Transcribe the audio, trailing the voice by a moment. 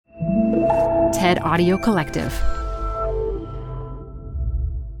TED Audio Collective.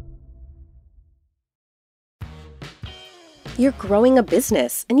 You're growing a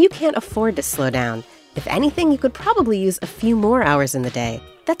business, and you can't afford to slow down. If anything, you could probably use a few more hours in the day.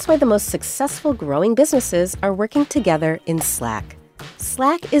 That's why the most successful growing businesses are working together in Slack.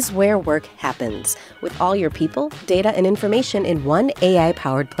 Slack is where work happens, with all your people, data, and information in one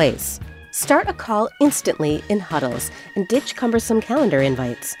AI-powered place. Start a call instantly in huddles and ditch cumbersome calendar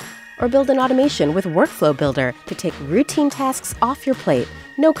invites. Or build an automation with Workflow Builder to take routine tasks off your plate,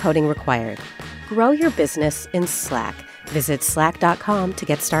 no coding required. Grow your business in Slack. Visit slack.com to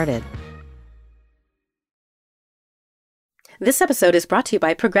get started. This episode is brought to you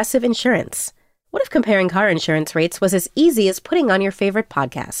by Progressive Insurance. What if comparing car insurance rates was as easy as putting on your favorite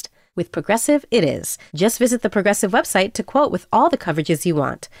podcast? With Progressive, it is. Just visit the Progressive website to quote with all the coverages you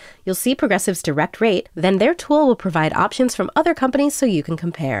want. You'll see Progressive's direct rate, then their tool will provide options from other companies so you can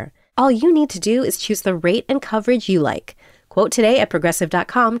compare. All you need to do is choose the rate and coverage you like. Quote today at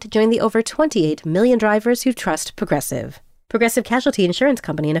Progressive.com to join the over 28 million drivers who trust Progressive. Progressive Casualty Insurance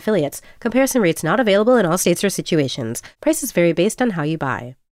Company and Affiliates. Comparison rates not available in all states or situations. Prices vary based on how you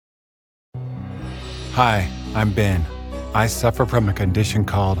buy. Hi, I'm Ben. I suffer from a condition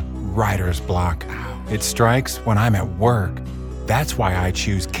called writer's block. It strikes when I'm at work. That's why I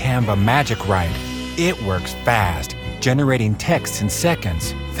choose Canva Magic Write. It works fast, generating text in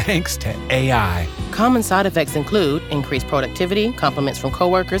seconds, thanks to AI. Common side effects include increased productivity, compliments from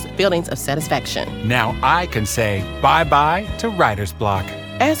coworkers, feelings of satisfaction. Now I can say bye-bye to writer's block.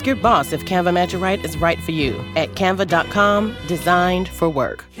 Ask your boss if Canva Magic Write is right for you at canva.com, designed for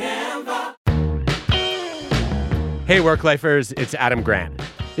work. Canva. Hey, Work-Lifers, it's Adam Grant.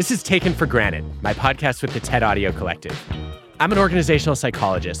 This is Taken for Granted, my podcast with the TED Audio Collective. I'm an organizational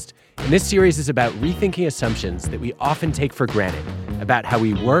psychologist, and this series is about rethinking assumptions that we often take for granted about how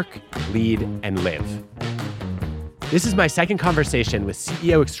we work, lead, and live. This is my second conversation with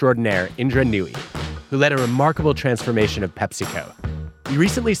CEO extraordinaire Indra Nooyi, who led a remarkable transformation of PepsiCo. We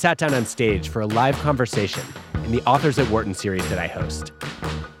recently sat down on stage for a live conversation in the Authors at Wharton series that I host.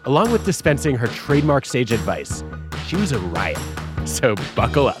 Along with dispensing her trademark sage advice, she was a riot, so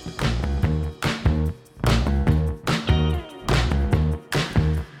buckle up.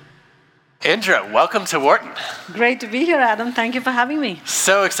 Indra, welcome to Wharton. Great to be here, Adam. Thank you for having me.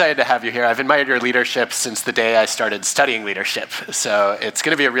 So excited to have you here. I've admired your leadership since the day I started studying leadership, so it's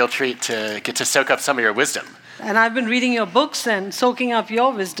going to be a real treat to get to soak up some of your wisdom. And I've been reading your books and soaking up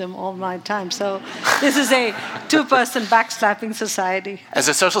your wisdom all my time, so this is a two-person backslapping society. As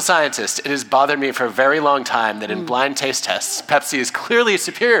a social scientist, it has bothered me for a very long time that in blind taste tests, Pepsi is clearly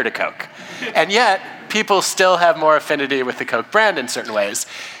superior to Coke. And yet, people still have more affinity with the Coke brand in certain ways.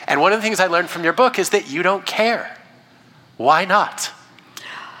 And one of the things I learned from your book is that you don't care. Why not?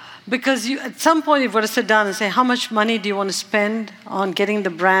 Because at some point you've got to sit down and say, how much money do you want to spend on getting the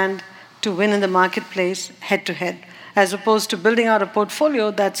brand to win in the marketplace head-to-head, as opposed to building out a portfolio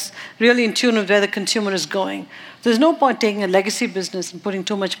that's really in tune with where the consumer is going. There's no point taking a legacy business and putting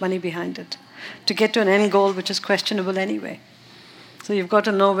too much money behind it to get to an end goal which is questionable anyway. So you've got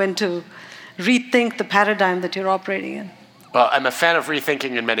to know when to rethink the paradigm that you're operating in. Well, I'm a fan of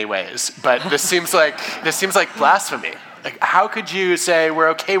rethinking in many ways, but this seems like blasphemy. Like, how could you say we're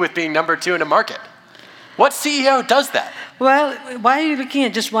okay with being number 2 in a market? What CEO does that? Well, why are you looking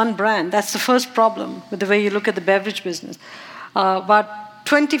at just one brand? That's the first problem with the way you look at the beverage business. About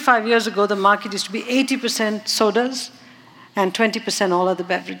 25 years ago, the market used to be 80% sodas and 20% all other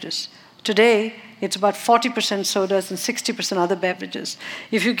beverages. Today, it's about 40% sodas and 60% other beverages.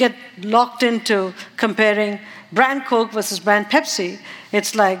 If you get locked into comparing brand Coke versus brand Pepsi,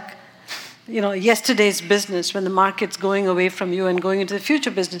 it's like, yesterday's business when the market's going away from you and going into the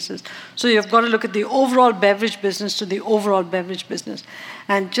future businesses. So you've got to look at the overall beverage business to the overall beverage business.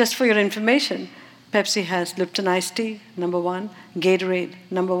 And just for your information, Pepsi has Lipton Iced Tea, number 1, Gatorade,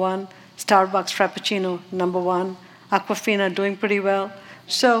 number 1, Starbucks Frappuccino, number 1, Aquafina doing pretty well.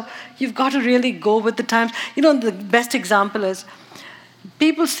 So you've got to really go with the times. The best example is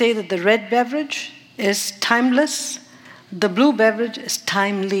people say that the red beverage is timeless, the blue beverage is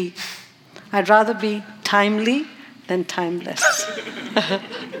timely. I'd rather be timely than timeless.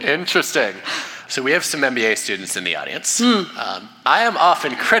 Interesting. So we have some MBA students in the audience. I am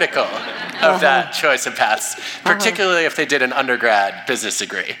often critical of that choice of paths, particularly if they did an undergrad business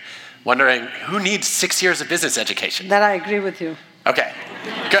degree, wondering who needs 6 years of business education? That I agree with you. Okay,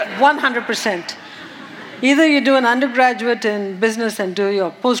 good. 100%. Either you do an undergraduate in business and do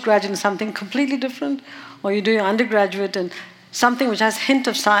your postgraduate in something completely different, or you do your undergraduate in something which has a hint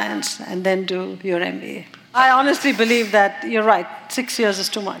of science and then do your MBA. I honestly believe that you're right. 6 years is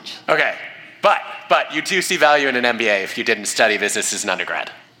too much. Okay, but But you do see value in an MBA if you didn't study business as an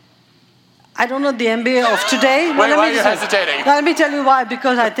undergrad. I don't know the MBA of today. Why are you hesitating? Let me tell you why.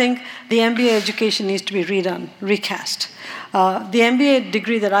 Because I think the MBA education needs to be redone, recast. The MBA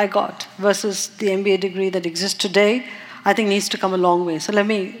degree that I got versus the MBA degree that exists today, I think needs to come a long way. So let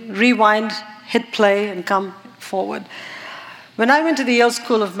me rewind, hit play, and come forward. When I went to the Yale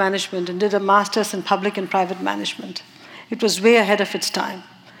School of Management and did a master's in public and private management, it was way ahead of its time.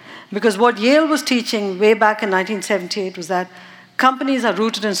 Because what Yale was teaching way back in 1978 was that companies are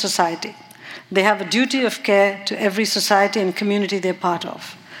rooted in society. They have a duty of care to every society and community they're part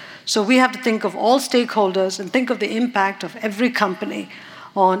of. So we have to think of all stakeholders and think of the impact of every company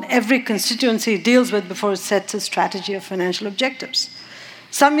on every constituency it deals with before it sets its strategy of financial objectives.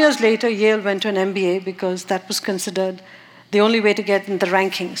 Some years later, Yale went to an MBA because that was considered the only way to get in the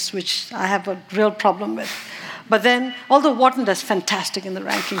rankings, which I have a real problem with. But then, although Wharton does fantastic in the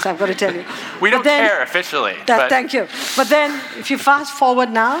rankings, I've got to tell you. We don't care officially. Thank you. But then, if you fast forward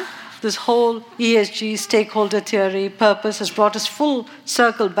now, this whole ESG, stakeholder theory, purpose has brought us full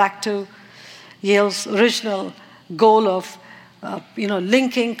circle back to Yale's original goal of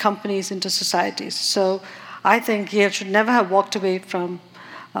linking companies into societies. So I think Yale should never have walked away from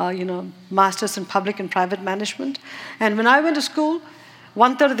masters in public and private management. And when I went to school,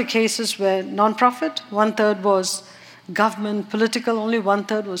 1/3 of the cases were nonprofit, 1/3 was government, political, only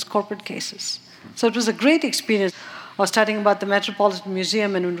 1/3 was corporate cases. So it was a great experience. I was studying about the Metropolitan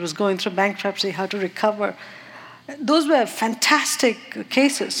Museum and when it was going through bankruptcy, how to recover. Those were fantastic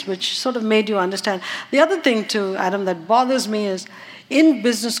cases, which sort of made you understand. The other thing, too, Adam, that bothers me is in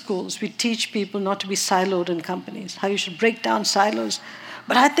business schools, we teach people not to be siloed in companies, how you should break down silos.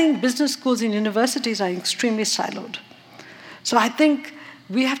 But I think business schools and universities are extremely siloed. So I think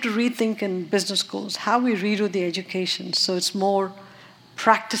we have to rethink in business schools how we redo the education so it's more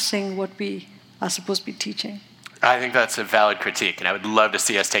practicing what we are supposed to be teaching. I think that's a valid critique, and I would love to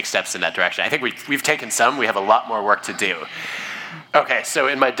see us take steps in that direction. I think we've taken some. We have a lot more work to do. Okay, so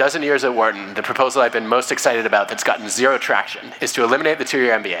in my dozen years at Wharton, the proposal I've been most excited about that's gotten zero traction is to eliminate the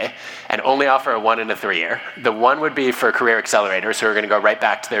 2-year MBA and only offer a 1 and a 3-year. The 1 would be for career accelerators who are going to go right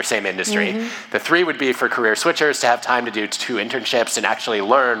back to their same industry. Mm-hmm. The 3 would be for career switchers to have time to do 2 internships and actually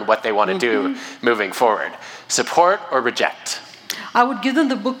learn what they want to do moving forward. Support or reject? I would give them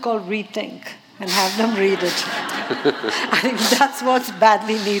the book called Rethink and have them read it. I think that's what's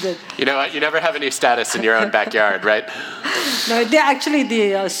badly needed. You know what? You never have any status in your own backyard, right? No,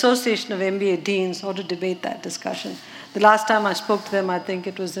 the Association of MBA Deans ought to debate that discussion. The last time I spoke to them, I think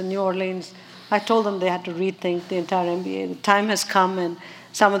it was in New Orleans, I told them they had to rethink the entire MBA. The time has come, and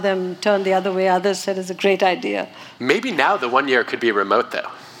some of them turned the other way. Others said it's a great idea. Maybe now the 1 year could be remote,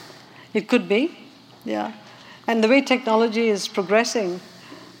 though. It could be, yeah. And the way technology is progressing,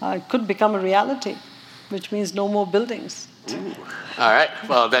 it could become a reality, which means no more buildings. Ooh. All right.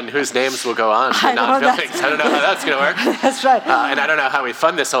 Well, then whose names will go on to non-buildings? I don't know how that's going to work. That's right. And I don't know how we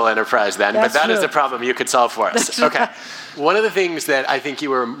fund this whole enterprise then, but that is a problem you could solve for us. That's okay. Right. One of the things that I think you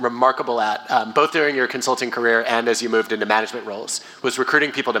were remarkable at, both during your consulting career and as you moved into management roles, was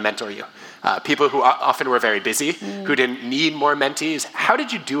recruiting people to mentor you. People who often were very busy, who didn't need more mentees. How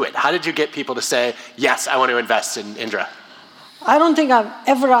did you do it? How did you get people to say, yes, I want to invest in Indra? I don't think I've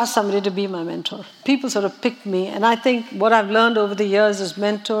ever asked somebody to be my mentor. People sort of pick me, and I think what I've learned over the years is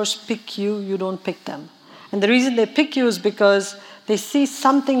mentors pick you, you don't pick them. And the reason they pick you is because they see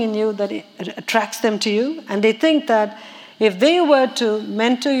something in you that attracts them to you, and they think that if they were to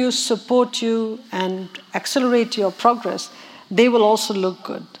mentor you, support you, and accelerate your progress, they will also look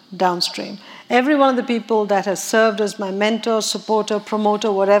good downstream. Every one of the people that has served as my mentor, supporter,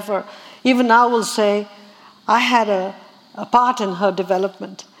 promoter, whatever, even now will say, I had a part in her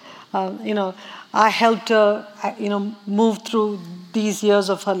development. I helped her, move through these years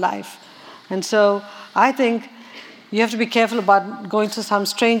of her life. And so I think you have to be careful about going to some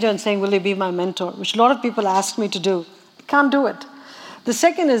stranger and saying, will you be my mentor? Which a lot of people ask me to do. I can't do it. The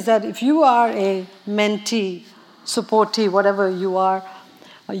second is that if you are a mentee, supportee, whatever you are,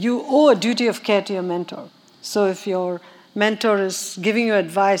 you owe a duty of care to your mentor. So if your mentor is giving you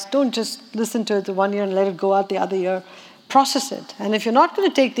advice, don't just listen to it the 1 year and let it go out the other year. Process it. And if you're not going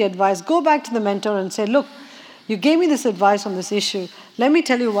to take the advice, go back to the mentor and say, look, you gave me this advice on this issue. Let me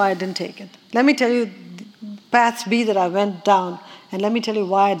tell you why I didn't take it. Let me tell you paths B that I went down, and let me tell you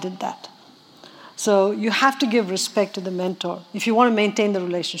why I did that. So you have to give respect to the mentor if you want to maintain the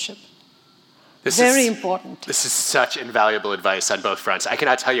relationship. Very important. This is such invaluable advice on both fronts. I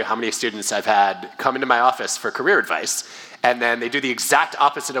cannot tell you how many students I've had come into my office for career advice, and then they do the exact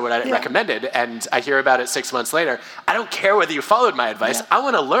opposite of what I recommended, and I hear about it 6 months later. I don't care whether you followed my advice. I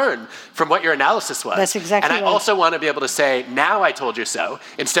want to learn from what your analysis was. That's exactly right. And I also want to be able to say, now I told you so,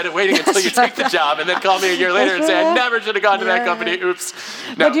 instead of waiting until you take the job and then call me a year later and say, I never should have gone to that company. Oops.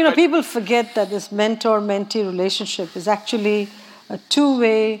 No, but people forget that this mentor-mentee relationship is actually a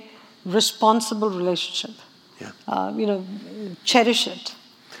two-way, responsible relationship. Cherish it.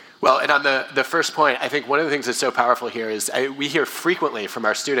 Well, and on the first point, I think one of the things that's so powerful here is we hear frequently from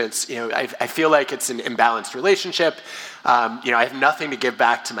our students, I feel like it's an imbalanced relationship. I have nothing to give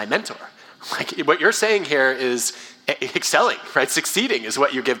back to my mentor. Like what you're saying here is excelling, right? Succeeding is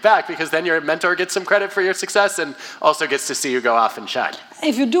what you give back, because then your mentor gets some credit for your success and also gets to see you go off and shine.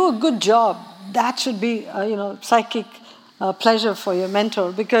 If you do a good job, that should be, psychic pleasure for your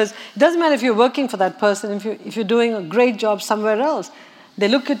mentor, because it doesn't matter if you're working for that person, if you're doing a great job somewhere else, they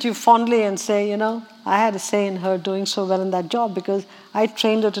look at you fondly and say, I had a say in her doing so well in that job because I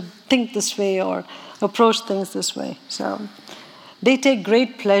trained her to think this way or approach things this way. So they take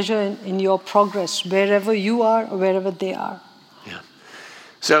great pleasure in your progress, wherever you are or wherever they are. Yeah.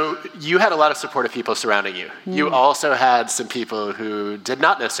 So you had a lot of supportive people surrounding you. You also had some people who did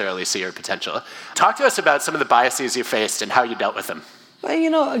not necessarily see your potential. Talk to us about some of the biases you faced and how you dealt with them.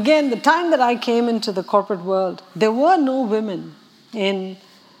 Well, again, the time that I came into the corporate world, there were no women in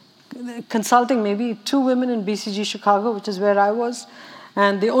consulting, maybe 2 women in BCG Chicago, which is where I was.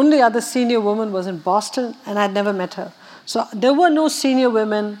 And the only other senior woman was in Boston, and I'd never met her. So there were no senior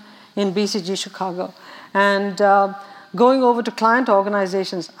women in BCG Chicago. And going over to client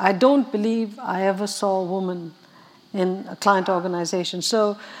organizations, I don't believe I ever saw a woman in a client organization.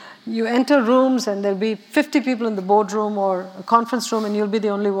 So you enter rooms and there'll be 50 people in the boardroom or a conference room and you'll be the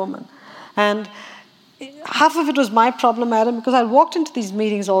only woman. And half of it was my problem, Adam, because I walked into these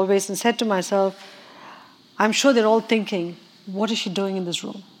meetings always and said to myself, I'm sure they're all thinking, what is she doing in this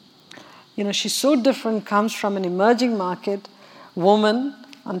room? She's so different, comes from an emerging market, woman,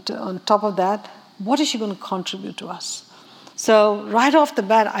 on top of that, what is she going to contribute to us? So right off the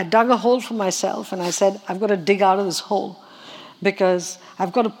bat, I dug a hole for myself and I said, I've got to dig out of this hole because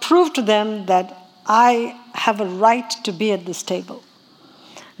I've got to prove to them that I have a right to be at this table.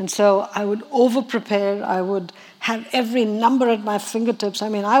 And so I would over-prepare. I would have every number at my fingertips. I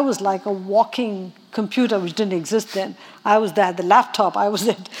mean, I was like a walking computer, which didn't exist then. I was that, the laptop, I was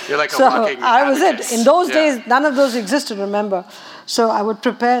it. You're like a walking I was abacus. it. In those days, none of those existed, remember. So I would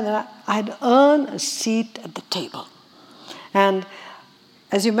prepare, and I'd earn a seat at the table. And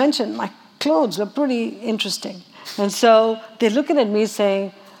as you mentioned, my clothes were pretty interesting. And so they're looking at me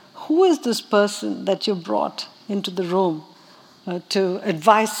saying, who is this person that you brought into the room to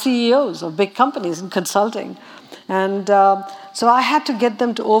advise CEOs of big companies in consulting? And so I had to get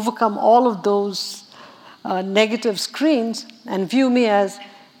them to overcome all of those negative screens and view me as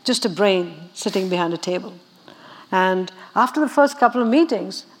just a brain sitting behind a table. And after the first couple of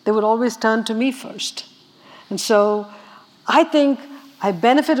meetings, they would always turn to me first. And so I think I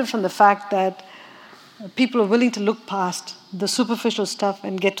benefited from the fact that people are willing to look past the superficial stuff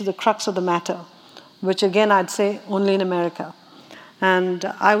and get to the crux of the matter, which again I'd say only in America. And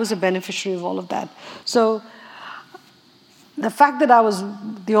I was a beneficiary of all of that. So the fact that I was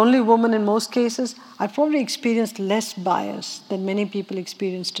the only woman in most cases, I probably experienced less bias than many people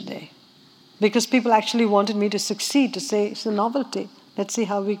experience today. Because people actually wanted me to succeed, to say, it's a novelty. Let's see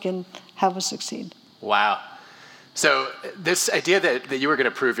how we can have us succeed. Wow. So this idea that you were going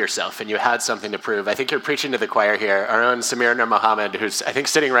to prove yourself and you had something to prove, I think you're preaching to the choir here. Our own Samir Nur Mohammed, who's I think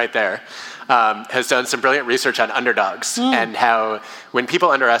sitting right there, has done some brilliant research on underdogs and how when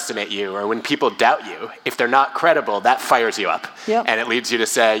people underestimate you or when people doubt you, if they're not credible, that fires you up. Yep. And it leads you to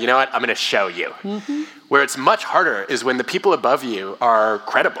say, you know what, I'm going to show you. Mm-hmm. Where it's much harder is when the people above you are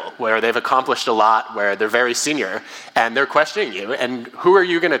credible, where they've accomplished a lot, where they're very senior, and they're questioning you. And who are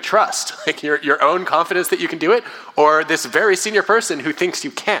you going to trust? Like your own confidence that you can do it, or this very senior person who thinks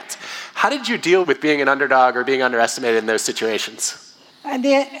you can't? How did you deal with being an underdog or being underestimated in those situations? At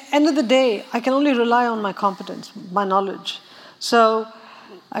the end of the day, I can only rely on my competence, my knowledge. So,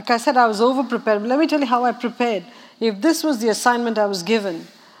 like I said, I was over-prepared. But let me tell you how I prepared. If this was the assignment I was given,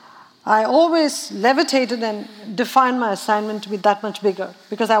 I always levitated and defined my assignment to be that much bigger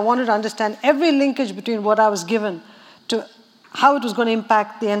because I wanted to understand every linkage between what I was given to how it was going to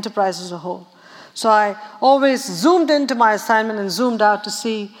impact the enterprise as a whole. So I always zoomed into my assignment and zoomed out to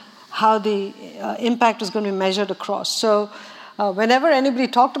see how the impact was going to be measured across. So whenever anybody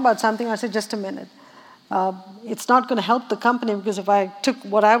talked about something, I said, just a minute. It's not going to help the company because if I took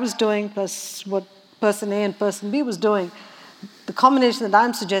what I was doing plus what person A and person B was doing, the combination that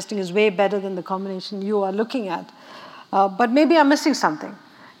I'm suggesting is way better than the combination you are looking at. But maybe I'm missing something.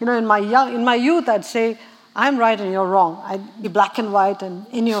 In my youth, I'd say, I'm right and you're wrong. I'd be black and white and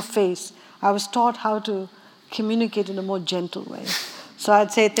in your face. I was taught how to communicate in a more gentle way. So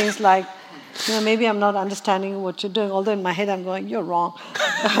I'd say things like, maybe I'm not understanding what you're doing, although in my head I'm going, you're wrong.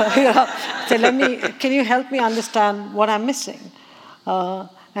 So can you help me understand what I'm missing?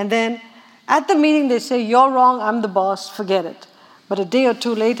 And then at the meeting they say, you're wrong, I'm the boss, forget it. But a day or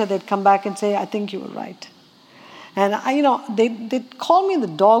two later they'd come back and say, I think you were right. And they'd call me the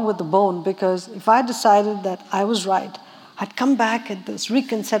dog with the bone, because if I decided that I was right, I'd come back and this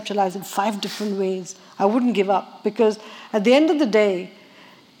reconceptualize in 5 different ways. I wouldn't give up, because at the end of the day,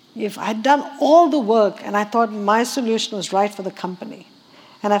 if I'd done all the work and I thought my solution was right for the company,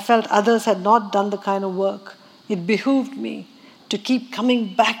 and I felt others had not done the kind of work, it behooved me to keep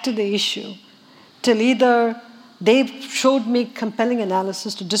coming back to the issue till either they showed me compelling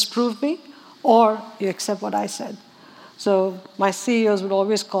analysis to disprove me, or you accept what I said. So my CEOs would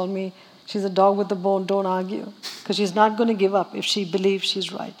always call me, she's a dog with a bone, don't argue, because she's not going to give up if she believes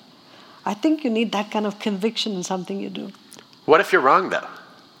she's right. I think you need that kind of conviction in something you do. What if you're wrong, though?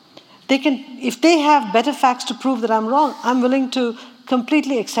 If they have better facts to prove that I'm wrong, I'm willing to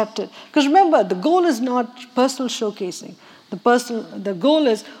completely accept it. Because remember, the goal is not personal showcasing. The goal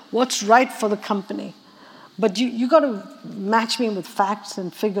is what's right for the company. But you got to match me with facts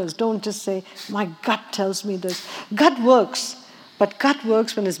and figures. Don't just say, my gut tells me this. Gut works, but gut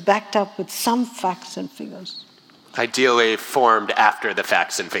works when it's backed up with some facts and figures. Ideally formed after the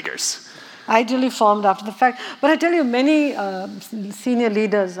facts and figures. Ideally formed after the fact. But I tell you, many senior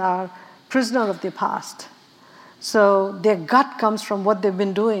leaders are prisoners of their past. So their gut comes from what they've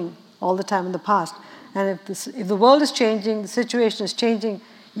been doing all the time in the past. And if the world is changing, the situation is changing,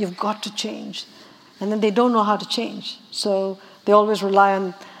 you've got to change. And then they don't know how to change. So they always rely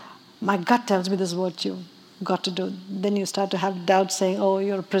on, my gut tells me this is what you've got to do. Then you start to have doubts saying, oh,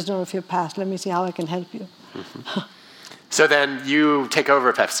 you're a prisoner of your past. Let me see how I can help you. Mm-hmm. So then you take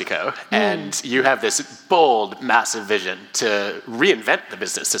over PepsiCo, and you have this bold, massive vision to reinvent the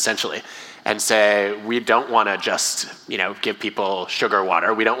business, essentially, and say, we don't want to just, give people sugar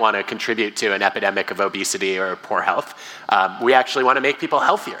water. We don't want to contribute to an epidemic of obesity or poor health. We actually want to make people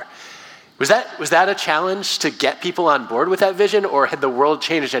healthier. Was that a challenge to get people on board with that vision, or had the world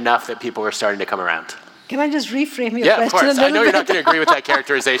changed enough that people were starting to come around? Can I just reframe your question? Yeah, of course. I know you're not going to agree with that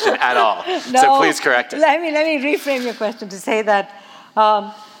characterization at all. No, so please correct it. Let me reframe your question to say that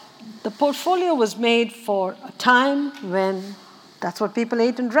the portfolio was made for a time when that's what people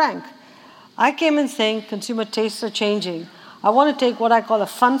ate and drank. I came in saying consumer tastes are changing. I want to take what I call a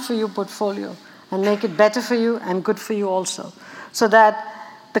fun for you portfolio and make it better for you and good for you also, so that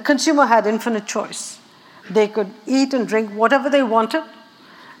the consumer had infinite choice. They could eat and drink whatever they wanted.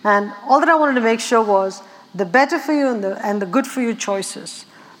 And all that I wanted to make sure was the better for you and the good for you choices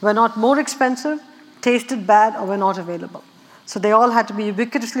were not more expensive, tasted bad, or were not available. So they all had to be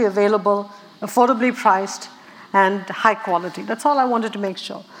ubiquitously available, affordably priced, and high quality. That's all I wanted to make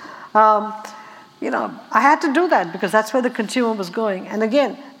sure. I had to do that because that's where the consumer was going. And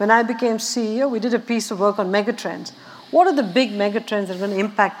again, when I became CEO, we did a piece of work on megatrends. What are the big megatrends that are going to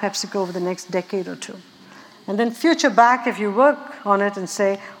impact PepsiCo over the next decade or two? And then future back, if you work on it and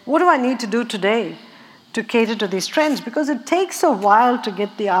say, what do I need to do today to cater to these trends? Because it takes a while to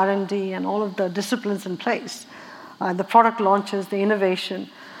get the R&D and all of the disciplines in place, the product launches, the innovation.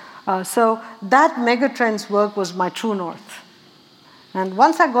 So that megatrends work was my true north. And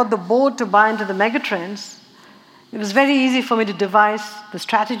once I got the board to buy into the megatrends, it was very easy for me to devise the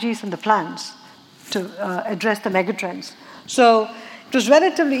strategies and the plans to address the megatrends. So it was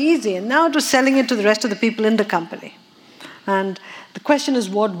relatively easy, and now it was selling it to the rest of the people in the company. And the question is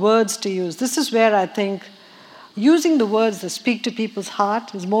what words to use. This is where I think using the words that speak to people's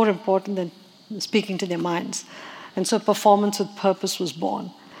heart is more important than speaking to their minds. And so performance with purpose was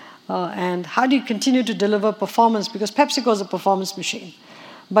born. And how do you continue to deliver performance? Because PepsiCo is a performance machine.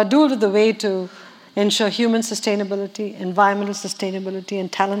 But do it with a way to ensure human sustainability, environmental sustainability, and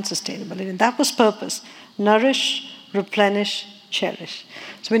talent sustainability. And that was purpose. Nourish, replenish, cherish.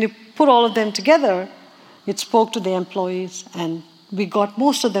 So when you put all of them together, it spoke to the employees, and we got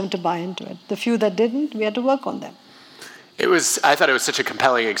most of them to buy into it. The few that didn't, we had to work on them. I thought it was such a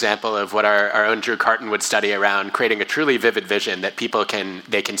compelling example of what our own Drew Carton would study around creating a truly vivid vision that people can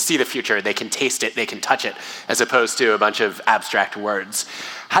see the future, they can taste it, they can touch it, as opposed to a bunch of abstract words.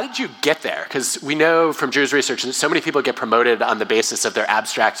 How did you get there? Because we know from Drew's research that so many people get promoted on the basis of their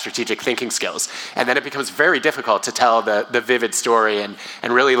abstract strategic thinking skills, and then it becomes very difficult to tell the vivid story and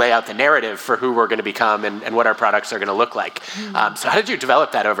really lay out the narrative for who we're going to become and what our products are going to look like. So how did you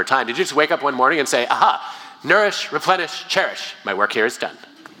develop that over time? Did you just wake up one morning and say, aha, Nourish, replenish, cherish. My work here is done.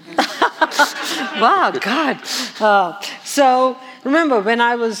 Wow, God. So remember, when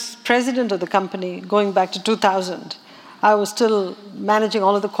I was president of the company, going back to 2000, I was still managing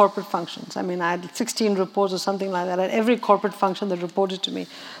all of the corporate functions. I mean, I had 16 reports or something like that. I had every corporate function that reported to me.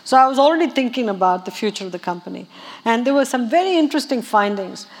 So I was already thinking about the future of the company. And there were some very interesting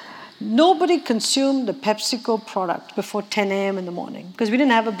findings. Nobody consumed the PepsiCo product before 10 a.m. in the morning because we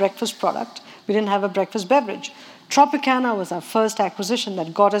didn't have a breakfast product. We didn't have a breakfast beverage. Tropicana was our first acquisition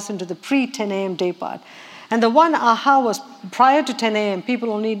that got us into the pre-10 a.m. day part. And the one aha was prior to 10 a.m.,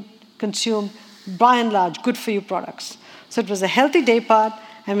 people only consumed, by and large, good-for-you products. So it was a healthy day part,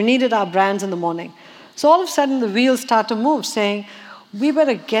 and we needed our brands in the morning. So all of a sudden, the wheels start to move, saying, we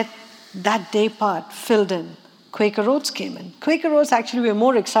better get that day part filled in. Quaker Oats came in. Quaker Oats, actually, we were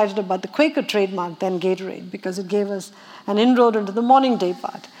more excited about the Quaker trademark than Gatorade because it gave us an inroad into the morning day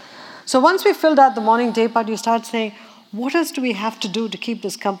part. So once we filled out the morning day part, you start saying, what else do we have to do to keep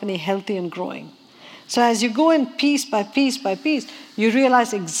this company healthy and growing? So as you go in piece by piece by piece, you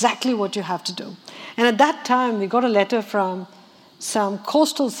realize exactly what you have to do. And at that time, we got a letter from some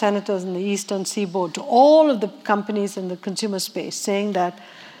coastal senators in the eastern seaboard to all of the companies in the consumer space saying that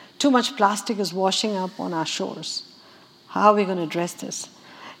too much plastic is washing up on our shores. How are we going to address this?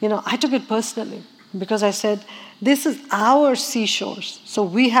 I took it personally because I said, this is our seashores, so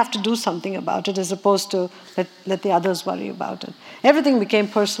we have to do something about it as opposed to let the others worry about it. Everything became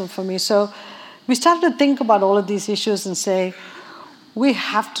personal for me. So we started to think about all of these issues and say, we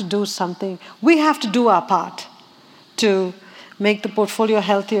have to do something. We have to do our part to make the portfolio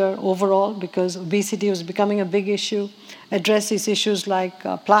healthier overall because obesity was becoming a big issue, address these issues like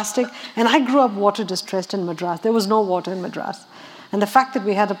plastic. And I grew up water distressed in Madras. There was no water in Madras. And the fact that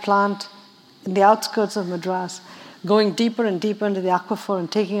we had a plant in the outskirts of Madras going deeper and deeper into the aquifer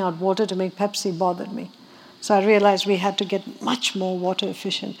and taking out water to make Pepsi bothered me. So I realized we had to get much more water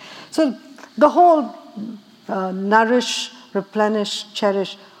efficient. So the whole nourish, replenish,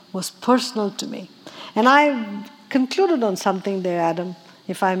 cherish was personal to me. And I concluded on something there, Adam,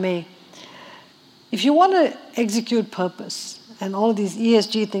 if I may. If you want to execute purpose, and all these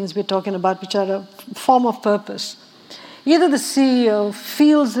ESG things we're talking about, which are a form of purpose, either the CEO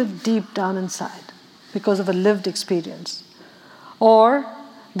feels it deep down inside because of a lived experience, or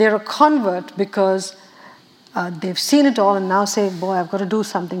they're a convert because they've seen it all and now say, boy, I've got to do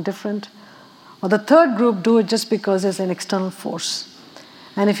something different. Or the third group do it just because there's an external force.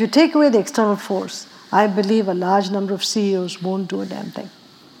 And if you take away the external force, I believe a large number of CEOs won't do a damn thing.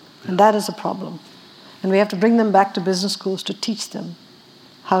 And that is a problem. And we have to bring them back to business schools to teach them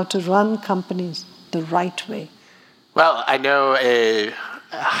how to run companies the right way. Well, I know a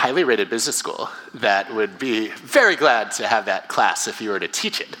highly rated business school that would be very glad to have that class if you were to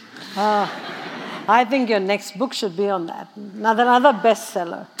teach it. I think your next book should be on that. Another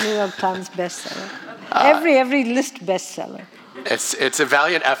bestseller, New York Times bestseller. Every list bestseller. It's a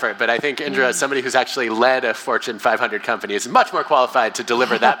valiant effort, but I think Indra, as somebody who's actually led a Fortune 500 company, is much more qualified to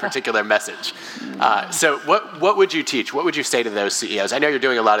deliver that particular message. So what would you teach? What would you say to those CEOs? I know you're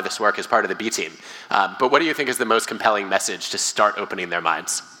doing a lot of this work as part of the B team, but what do you think is the most compelling message to start opening their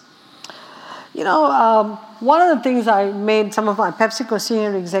minds? One of the things I made some of my PepsiCo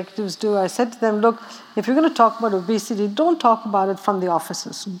senior executives do, I said to them, look, if you're going to talk about obesity, don't talk about it from the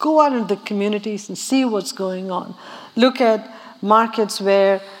offices. Go out into the communities and see what's going on. Look at markets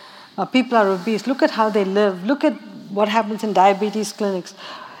where people are obese. Look at how they live. Look at what happens in diabetes clinics.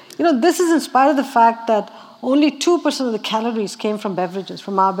 This is in spite of the fact that only 2% of the calories came from beverages,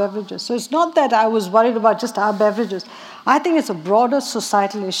 from our beverages. So it's not that I was worried about just our beverages. I think it's a broader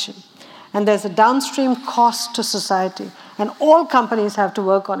societal issue. And there's a downstream cost to society. And all companies have to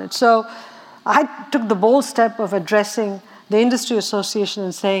work on it. So I took the bold step of addressing the industry association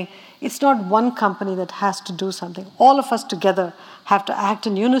and saying, it's not one company that has to do something. All of us together have to act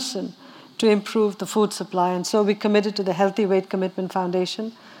in unison to improve the food supply. And so we committed to the Healthy Weight Commitment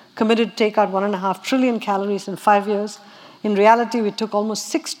Foundation, committed to take out 1.5 trillion calories in 5 years. In reality, we took almost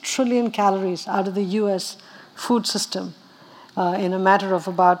 6 trillion calories out of the US food system in a matter of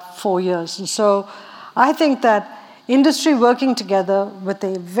about 4 years. And so I think that industry working together with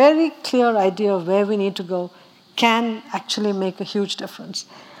a very clear idea of where we need to go can actually make a huge difference.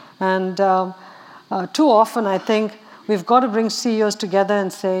 And too often, I think we've got to bring CEOs together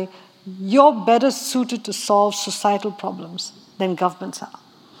and say, you're better suited to solve societal problems than governments are.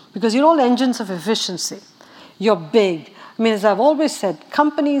 Because you're all engines of efficiency. You're big. I mean, as I've always said,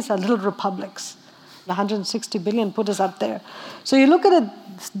 companies are little republics. The 160 billion put us up there. So you look at it,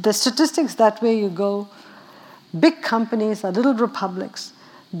 the statistics that way you go, big companies are little republics.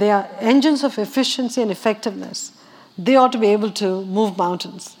 They are engines of efficiency and effectiveness. They ought to be able to move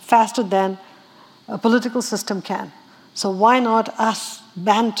mountains faster than a political system can. So why not us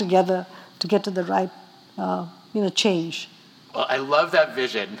band together to get to the right change? Well, I love that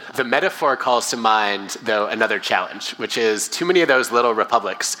vision. The metaphor calls to mind, though, another challenge, which is too many of those little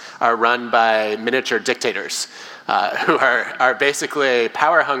republics are run by miniature dictators who are basically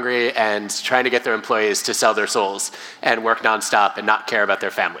power hungry and trying to get their employees to sell their souls and work nonstop and not care about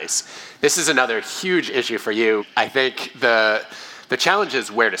their families. This is another huge issue for you. I think the challenge is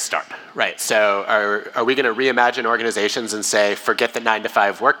where to start, right? So are we going to reimagine organizations and say, forget the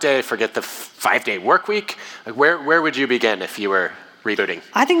 9-to-5 workday, forget the 5-day work week? Like where would you begin if you were rebooting?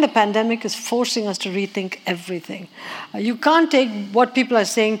 I think the pandemic is forcing us to rethink everything. You can't take what people are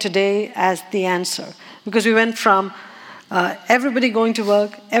saying today as the answer, because we went from everybody going to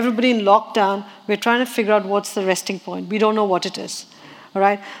work, everybody in lockdown. We're trying to figure out what's the resting point. We don't know what it is. All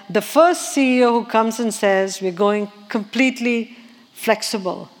right? The first CEO who comes and says we're going completely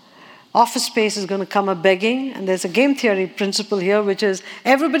flexible, office space is going to come a-begging, and there's a game theory principle here, which is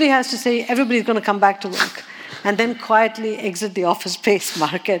everybody has to say everybody's going to come back to work, and then quietly exit the office space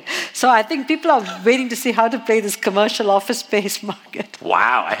market. So I think people are waiting to see how to play this commercial office space market.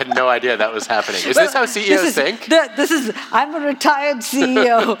 Wow, I had no idea that was happening. Is this how CEOs think? I'm a retired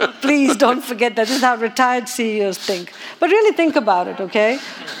CEO. Please don't forget that. This is how retired CEOs think. But really think about it, okay?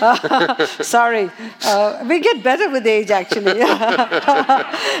 Sorry. We get better with age, actually.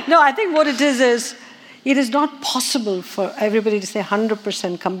 No, I think what it is it is not possible for everybody to say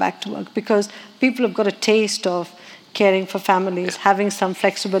 100% come back to work, because people have got a taste of caring for families, having some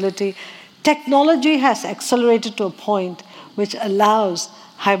flexibility. Technology has accelerated to a point which allows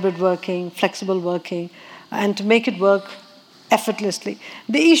hybrid working, flexible working, and to make it work effortlessly.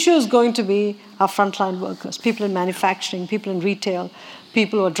 The issue is going to be our frontline workers, people in manufacturing, people in retail,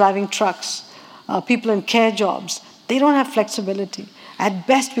 people who are driving trucks, people in care jobs. They don't have flexibility. At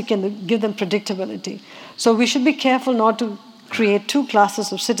best, we can give them predictability. So we should be careful not to create two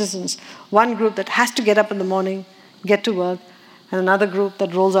classes of citizens. One group that has to get up in the morning, get to work, and another group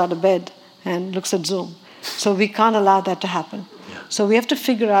that rolls out of bed and looks at Zoom. So we can't allow that to happen. So we have to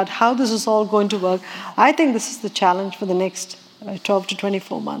figure out how this is all going to work. I think this is the challenge for the next 12 to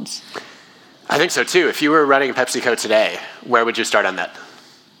 24 months. I think so too. If you were running PepsiCo today, where would you start on that?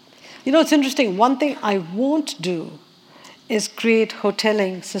 It's interesting. One thing I won't do is create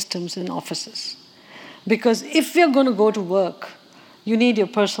hoteling systems in offices. Because if you're going to go to work, you need your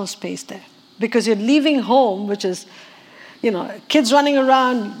personal space there. Because you're leaving home, which is, kids running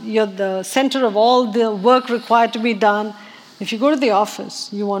around, you're the center of all the work required to be done. If you go to the office,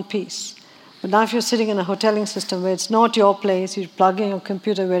 you want peace. But now if you're sitting in a hoteling system where it's not your place, you plug in your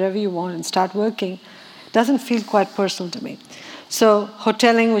computer wherever you want and start working, it doesn't feel quite personal to me. So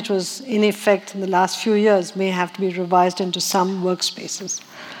hoteling, which was in effect in the last few years, may have to be revised into some workspaces.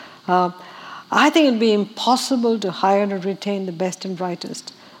 I think it'd be impossible to hire and retain the best and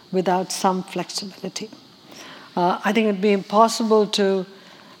brightest without some flexibility. I think it'd be impossible to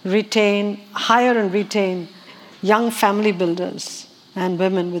hire and retain young family builders and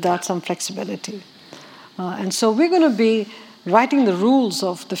women without some flexibility. And so we're going to be writing the rules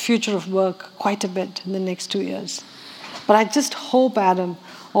of the future of work quite a bit in the next 2 years. But I just hope, Adam,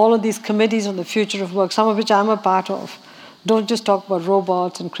 all of these committees on the future of work, some of which I'm a part of, don't just talk about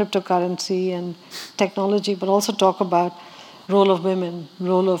robots and cryptocurrency and technology, but also talk about role of women,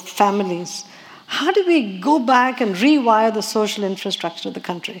 role of families. How do we go back and rewire the social infrastructure of the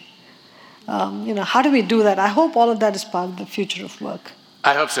country? How do we do that? I hope all of that is part of the future of work.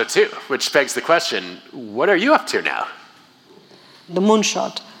 I hope so too, which begs the question, what are you up to now? The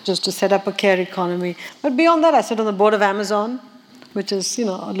moonshot, just to set up a care economy. But beyond that, I sit on the board of Amazon, which is, a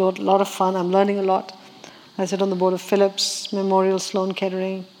lot of fun. I'm learning a lot. I sit on the board of Philips, Memorial Sloan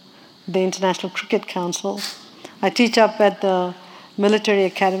Kettering, the International Cricket Council. I teach up at the Military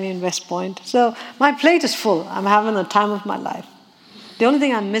Academy in West Point. So my plate is full. I'm having the time of my life. The only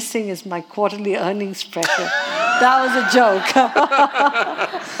thing I'm missing is my quarterly earnings pressure. That was a joke.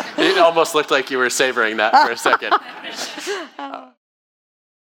 It almost looked like you were savoring that for a second.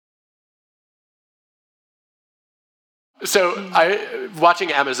 So,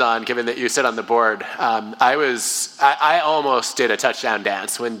 watching Amazon, given that you sit on the board, I almost did a touchdown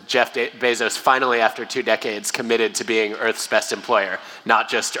dance when Jeff Bezos finally, after 2 decades, committed to being Earth's best employer, not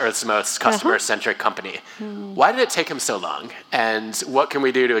just Earth's most customer-centric company. Why did it take him so long? And what can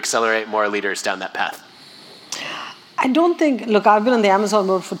we do to accelerate more leaders down that path? I don't think, I've been on the Amazon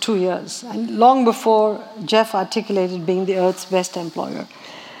board for 2 years, and long before Jeff articulated being the Earth's best employer.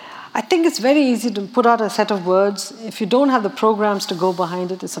 I think it's very easy to put out a set of words. If you don't have the programs to go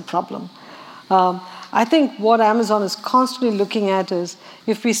behind it, it's a problem. I think what Amazon is constantly looking at is,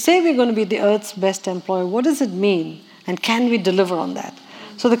 if we say we're going to be the Earth's best employer, what does it mean? And can we deliver on that?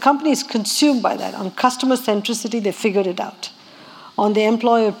 So the company is consumed by that. On customer centricity, they figured it out. On the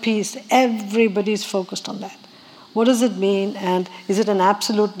employer piece, everybody's focused on that. What does it mean? And is it an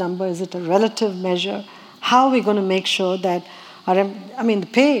absolute number? Is it a relative measure? How are we going to make sure that the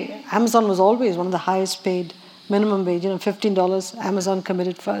pay, Amazon was always one of the highest paid minimum wage, $15, Amazon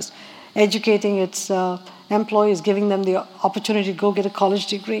committed first. Educating its employees, giving them the opportunity to go get a college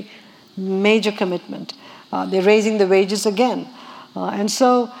degree, major commitment. They're raising the wages again. And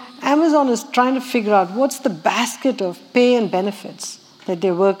so Amazon is trying to figure out what's the basket of pay and benefits that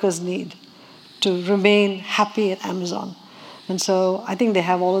their workers need to remain happy at Amazon. And so I think they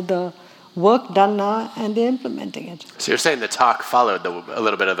have all of the work done now, and they're implementing it. So you're saying the talk followed a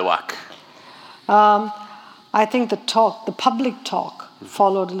little bit of the walk? I think the public talk,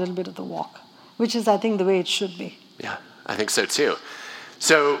 followed a little bit of the walk, which is, I think, the way it should be. Yeah, I think so too.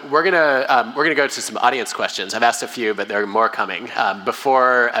 So we're gonna go to some audience questions. I've asked a few, but there are more coming.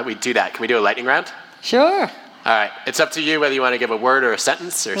 Before we do that, can we do a lightning round? Sure. All right, it's up to you whether you want to give a word or a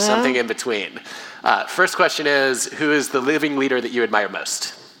sentence or something in between. First question is, who is the living leader that you admire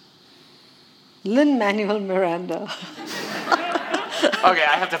most? Lin-Manuel Miranda. Okay,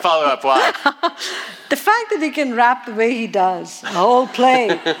 I have to follow up. Why? The fact that he can rap the way he does, the whole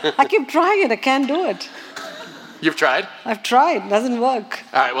play. I keep trying it, I can't do it. You've tried? I've tried, doesn't work.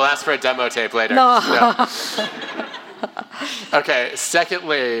 All right, we'll ask for a demo tape later. No. Okay,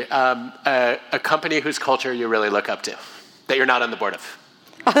 secondly, a company whose culture you really look up to, that you're not on the board of.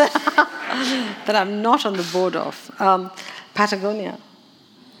 That I'm not on the board of. Patagonia.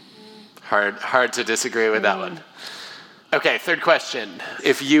 Hard to disagree with that one. Okay, third question.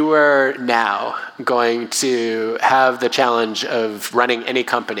 If you were now going to have the challenge of running any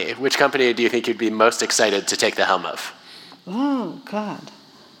company, which company do you think you'd be most excited to take the helm of? Oh, God.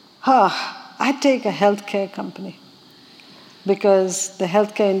 I'd take a healthcare company, because the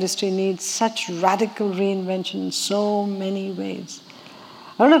healthcare industry needs such radical reinvention in so many ways.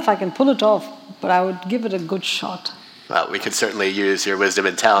 I don't know if I can pull it off, but I would give it a good shot. Well, we could certainly use your wisdom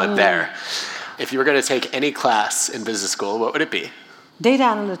and talent there. If you were going to take any class in business school, what would it be? Data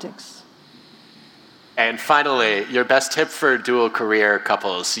analytics. And finally, your best tip for dual career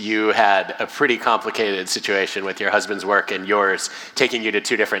couples. You had a pretty complicated situation with your husband's work and yours, taking you to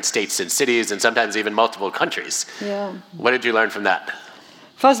 2 different states and cities and sometimes even multiple countries. Yeah. What did you learn from that?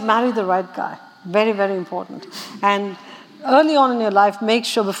 First, marry the right guy. Very, very important. And early on in your life, make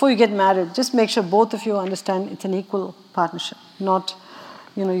sure, before you get married, just make sure both of you understand it's an equal partnership, not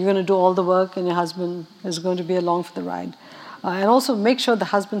you're going to do all the work and your husband is going to be along for the ride. And also make sure the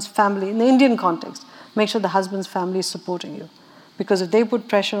husband's family, in the Indian context, make sure the husband's family is supporting you. Because if they put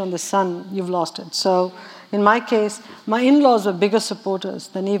pressure on the son, you've lost it. So in my case, my in-laws were bigger supporters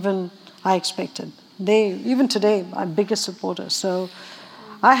than even I expected. They, even today, are biggest supporters. So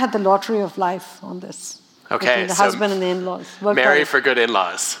I had the lottery of life on this. Okay, the husband and the in-laws. Marry for good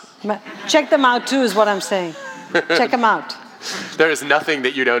in-laws. Check them out too, is what I'm saying. Check them out. There is nothing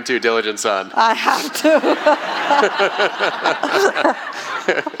that you don't do diligence on. I have to.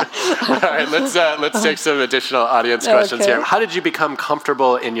 All right, let's take some additional audience questions here. How did you become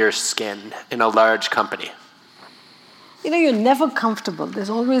comfortable in your skin in a large company? You're never comfortable. There's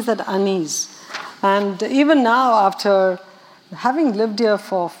always that unease. And even now, after having lived here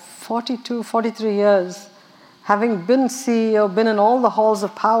for 42, 43 years, having been CEO, been in all the halls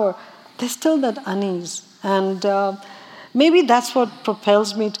of power, there's still that unease. And maybe that's what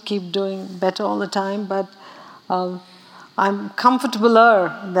propels me to keep doing better all the time, but I'm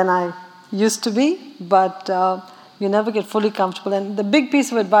comfortabler than I used to be, but you never get fully comfortable. And the big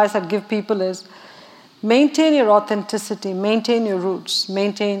piece of advice I'd give people is maintain your authenticity, maintain your roots,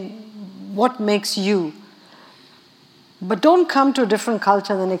 maintain what makes you. But don't come to a different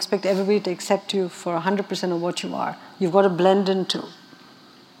culture and then expect everybody to accept you for 100% of what you are. You've got to blend in too.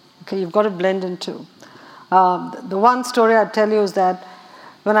 Okay, you've got to blend in too. The one story I'd tell you is that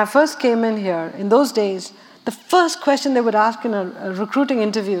when I first came in here, in those days, the first question they would ask in a recruiting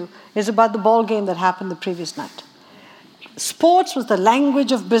interview is about the ball game that happened the previous night. Sports was the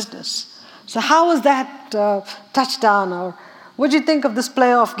language of business. So how was that touchdown? Or what do you think of this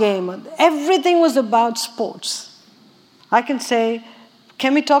playoff game? Everything was about sports. I can say,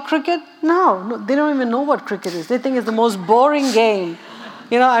 can we talk cricket? No, they don't even know what cricket is. They think it's the most boring game.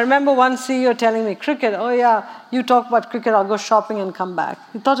 I remember one CEO telling me, cricket, oh yeah, you talk about cricket, I'll go shopping and come back.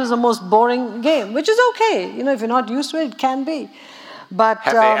 He thought it was the most boring game, which is okay. If you're not used to it, it can be. But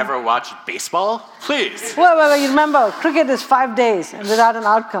Have they ever watched baseball? Please. Well, you remember, cricket is 5 days and without an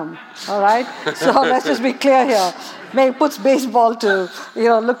outcome, all right? So let's just be clear here. It puts baseball to,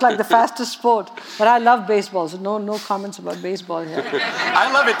 look like the fastest sport. But I love baseball, so no comments about baseball here.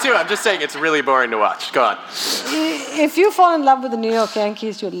 I love it too. I'm just saying it's really boring to watch. Go on. If you fall in love with the New York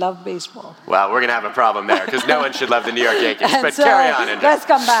Yankees, you'll love baseball. Well, we're going to have a problem there because no one should love the New York Yankees. But so, carry on, Indra. Let's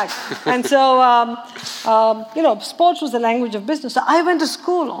come back. And so, sports was the language of business. So I went to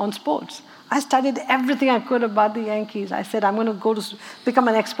school on sports. I studied everything I could about the Yankees. I said, I'm going to become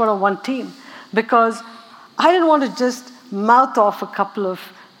an expert on one team because I didn't want to just mouth off a couple of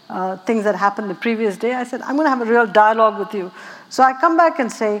things that happened the previous day. I said, I'm going to have a real dialogue with you. So I come back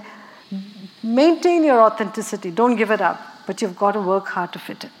and say, maintain your authenticity. Don't give it up. But you've got to work hard to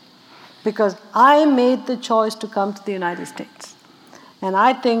fit in. Because I made the choice to come to the United States. And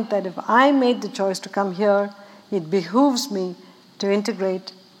I think that if I made the choice to come here, it behooves me to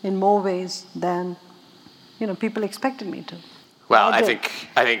integrate in more ways than people expected me to. Well, I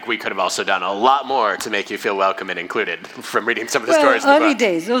think we could have also done a lot more to make you feel welcome and included from reading some of the stories in the book. Early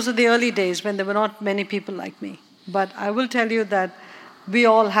days. Those are the early days when there were not many people like me. But I will tell you that we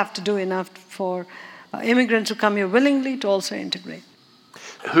all have to do enough for immigrants who come here willingly to also integrate.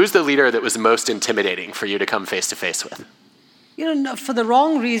 Who's the leader that was most intimidating for you to come face to face with? For the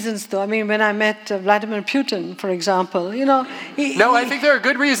wrong reasons, though. I mean, when I met Vladimir Putin, for example, I think there are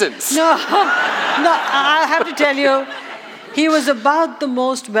good reasons. No, I have to tell you, he was about the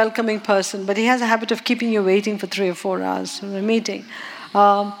most welcoming person, but he has a habit of keeping you waiting for 3 or 4 hours for a meeting.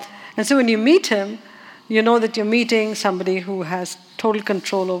 And so when you meet him, you know that you're meeting somebody who has total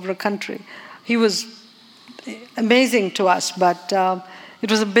control over a country. He was amazing to us, but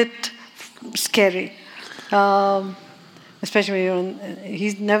it was a bit scary. Especially when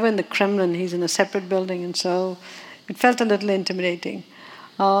he's never in the Kremlin, he's in a separate building, and so it felt a little intimidating.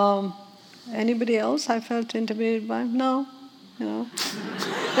 Anybody else I felt intimidated by? No.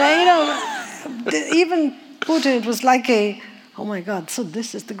 Even Putin, it was like oh my God, so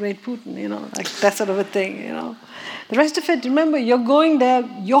this is the great Putin, like that sort of a thing, The rest of it, remember, you're going there,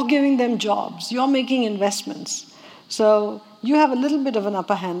 you're giving them jobs, you're making investments. So you have a little bit of an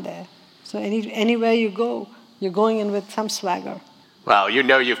upper hand there. So anywhere you go, you're going in with some swagger. Well,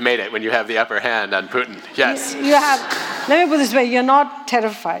 you've made it when you have the upper hand on Putin. Yes. You have, let me put it this way, you're not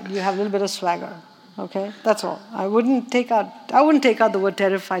terrified. You have a little bit of swagger. Okay? That's all. I wouldn't take out the word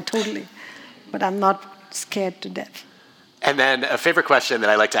terrified totally, but I'm not scared to death. And then a favorite question that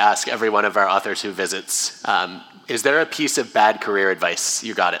I like to ask every one of our authors who visits, is there a piece of bad career advice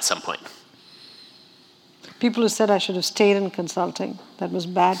you got at some point? People who said I should have stayed in consulting, that was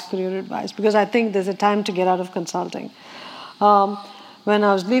bad career advice, because I think there's a time to get out of consulting. When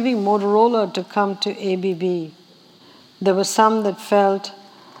I was leaving Motorola to come to ABB, there were some that felt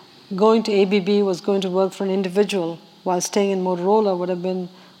going to ABB was going to work for an individual, while staying in Motorola would have been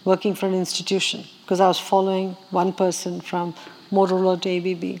working for an institution, because I was following one person from Motorola to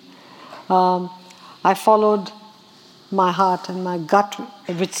ABB. I followed my heart and my gut,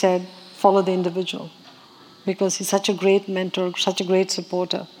 which said, follow the individual, because he's such a great mentor, such a great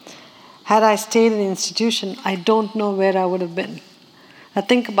supporter. Had I stayed in an institution, I don't know where I would have been. I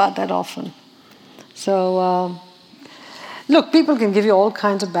think about that often. So, look, people can give you all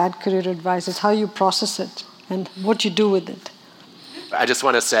kinds of bad career advice. It's how you process it and what you do with it. I just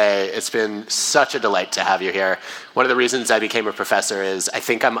want to say it's been such a delight to have you here. One of the reasons I became a professor is I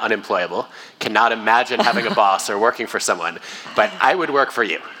think I'm unemployable, cannot imagine having a boss or working for someone, but I would work for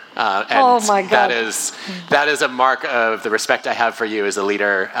you. And oh my God. that is a mark of the respect I have for you as a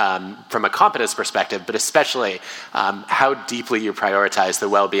leader from a competence perspective, but especially how deeply you prioritize the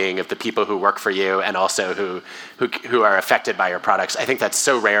well-being of the people who work for you and also who are affected by your products. I think that's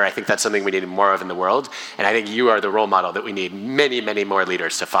so rare. I think that's something we need more of in the world. And I think you are the role model that we need many, many more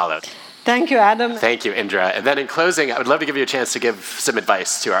leaders to follow. Thank you, Adam. Thank you, Indra. And then in closing, I would love to give you a chance to give some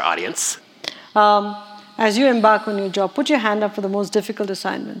advice to our audience. As you embark on your job, put your hand up for the most difficult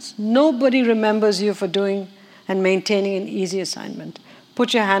assignments. Nobody remembers you for doing and maintaining an easy assignment.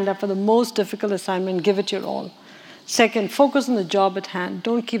 Put your hand up for the most difficult assignment, give it your all. Second, focus on the job at hand.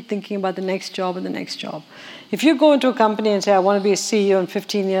 Don't keep thinking about the next job and the next job. If you go into a company and say, I want to be a CEO in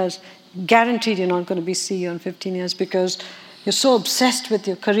 15 years, guaranteed you're not going to be CEO in 15 years because you're so obsessed with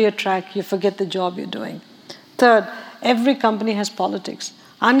your career track, you forget the job you're doing. Third, every company has politics.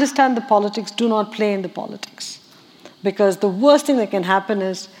 Understand the politics, do not play in the politics. Because the worst thing that can happen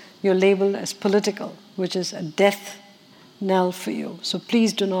is you're labeled as political, which is a death knell for you. So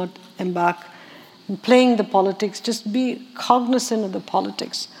please do not embark in playing the politics. Just be cognizant of the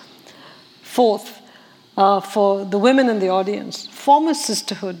politics. Fourth, for the women in the audience, form a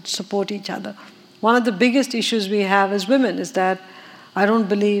sisterhood, support each other. One of the biggest issues we have as women is that I don't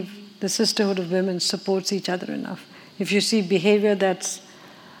believe the sisterhood of women supports each other enough. If you see behavior that's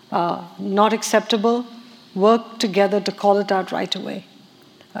not acceptable, work together to call it out right away.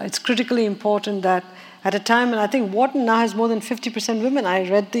 It's critically important that at a time, and I think Wharton now has more than 50% women. I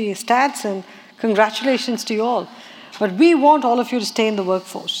read the stats, and congratulations to you all. But we want all of you to stay in the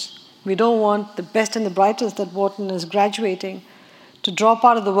workforce. We don't want the best and the brightest that Wharton is graduating to drop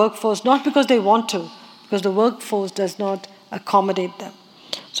out of the workforce, not because they want to, because the workforce does not accommodate them.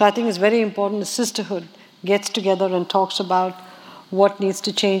 So I think it's very important the sisterhood gets together and talks about what needs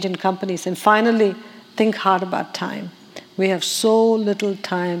to change in companies. And finally, think hard about time. We have so little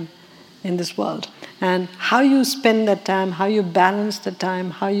time in this world. And how you spend that time, how you balance the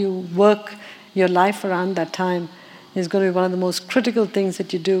time, how you work your life around that time is going to be one of the most critical things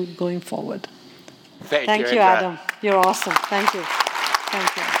that you do going forward. Thank you, Adam. You're awesome. Thank you.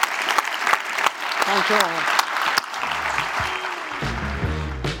 Thank you. Thank you all.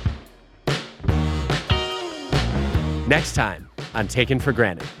 Next time on Taken for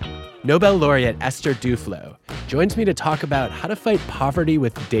Granted, Nobel laureate Esther Duflo joins me to talk about how to fight poverty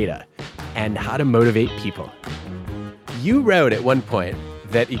with data and how to motivate people. You wrote at one point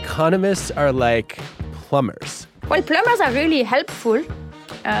that economists are like plumbers. Well, plumbers are really helpful.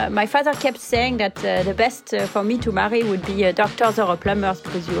 My father kept saying that the best for me to marry would be doctors or plumbers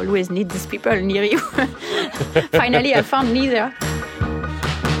because you always need these people near you. Finally, I found neither.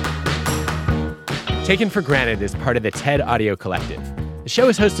 Taken for Granted is part of the TED Audio Collective. The show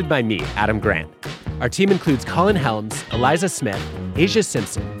is hosted by me, Adam Grant. Our team includes Colin Helms, Eliza Smith, Asia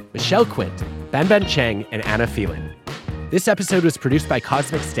Simpson, Michelle Quint, Banban Cheng, and Anna Phelan. This episode was produced by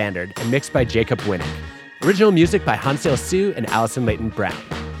Cosmic Standard and mixed by Jacob Winnick. Original music by Hansdale Hsu and Allison Leighton Brown.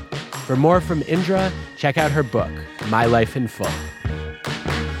 For more from Indra, check out her book, My Life in Full.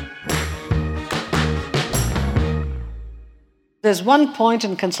 There's one point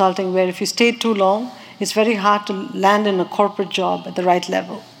in consulting where if you stay too long, it's very hard to land in a corporate job at the right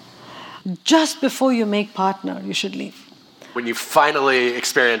level. Just before you make partner, you should leave. When you finally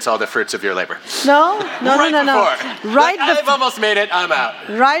experience all the fruits of your labor. No. Right I've almost made it, I'm out.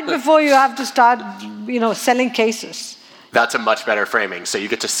 Right before you have to start, selling cases. That's a much better framing, so you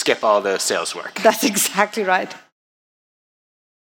get to skip all the sales work. That's exactly right.